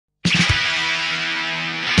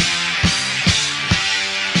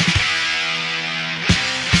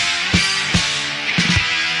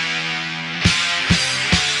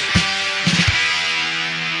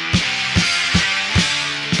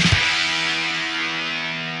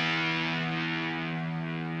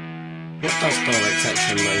What does direct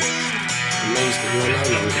action mean? It means that you are no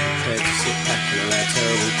longer prepared to sit back and allow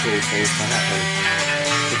terrible, cruel things to happen.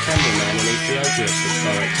 The cameraman in Ethiopia took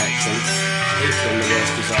direct action. He filmed the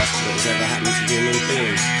worst disaster that has ever happened to human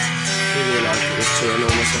beings. He realised it was too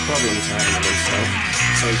enormous a problem to handle himself,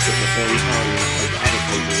 so he took the films home and hoped that other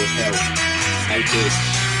people would help. They did.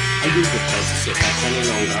 Are you prepared to sit back any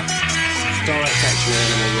longer? Direct action in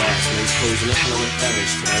animal rights means causing economic damage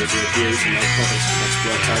to those who abuse and make profits from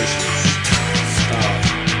exploitation. Start.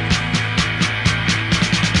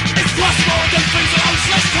 It's worth more than things that owns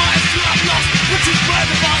less times you have lost, which is where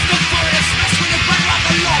the vast and furious mess with a bang like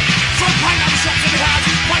a lot. From hang-out shops and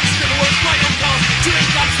houses, pints to the world's great on cars, chewing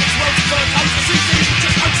gums which well to fur coats, the CCs which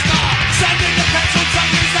just don't start. Sending the petrol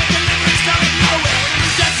companies that deliveries going nowhere. When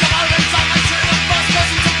you get some orange, I make sure the first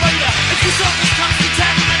person to be there. If you stop this comes to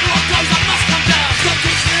town, remember what goes up must come down. Don't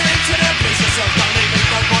keep sneering to the police yourself, don't even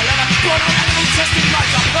know my letter. Brought on animal testing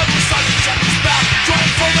rights up, herbal silent shepherds bound.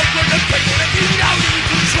 Trying for the good of people that you know that you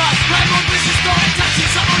can trust. Blame on business, direct action,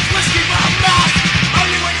 someone's whiskey for a mask.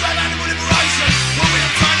 Only when you have animal liberation will we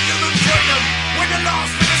obtain human freedom. When the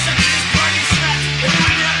last vivisection is burning snapped, it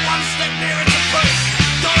will get one step nearer to peace.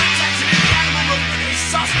 Direct action in the animal movement is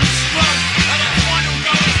such a sprung, and our final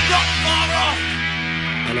goal is not far off.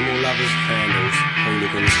 Animal lovers, vandals,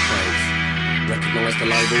 hooligans, cranks. Recognise the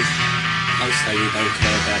labels? They say we don't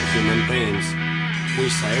care about human beings. We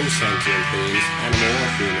say all sentient beings, animal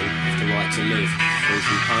or human, have the right to live, free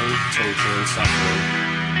from pain, torture and suffering.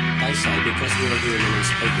 They say because we are human and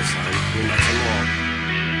speak the same, we matter more.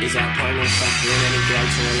 Is our pain and suffering any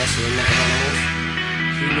greater or lesser than that of animals?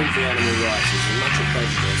 Human v animal rights is as much a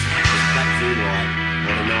prejudice as black v white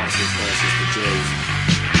or the Nazis versus the Jews.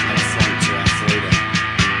 An affront to our freedom.